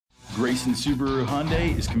Grayson Subaru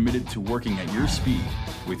Hyundai is committed to working at your speed,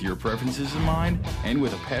 with your preferences in mind, and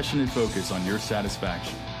with a passionate focus on your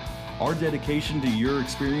satisfaction. Our dedication to your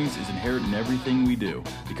experience is inherent in everything we do,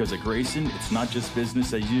 because at Grayson, it's not just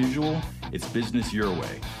business as usual, it's business your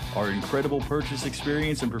way. Our incredible purchase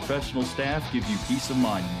experience and professional staff give you peace of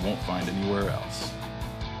mind you won't find anywhere else.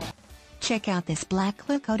 Check out this black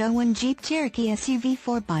Lakota 1 Jeep Cherokee SUV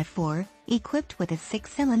 4x4, equipped with a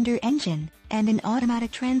 6-cylinder engine and an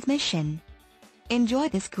automatic transmission. Enjoy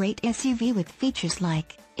this great SUV with features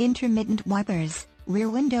like intermittent wipers, rear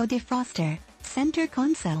window defroster, center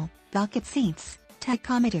console, bucket seats,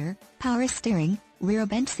 tachometer, power steering, rear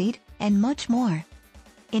bench seat, and much more.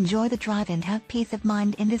 Enjoy the drive and have peace of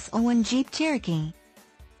mind in this 01 Jeep Cherokee.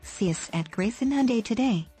 See us at Grayson Hyundai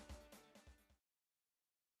today.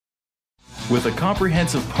 With a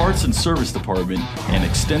comprehensive parts and service department, an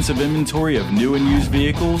extensive inventory of new and used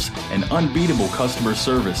vehicles, and unbeatable customer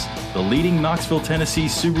service, the leading Knoxville, Tennessee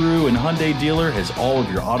Subaru and Hyundai dealer has all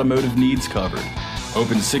of your automotive needs covered.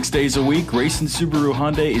 Open 6 days a week, Grayson Subaru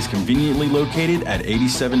Hyundai is conveniently located at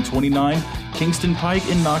 8729 Kingston Pike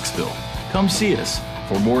in Knoxville. Come see us.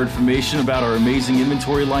 For more information about our amazing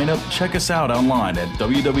inventory lineup, check us out online at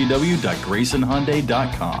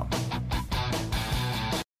www.graysonhyundai.com.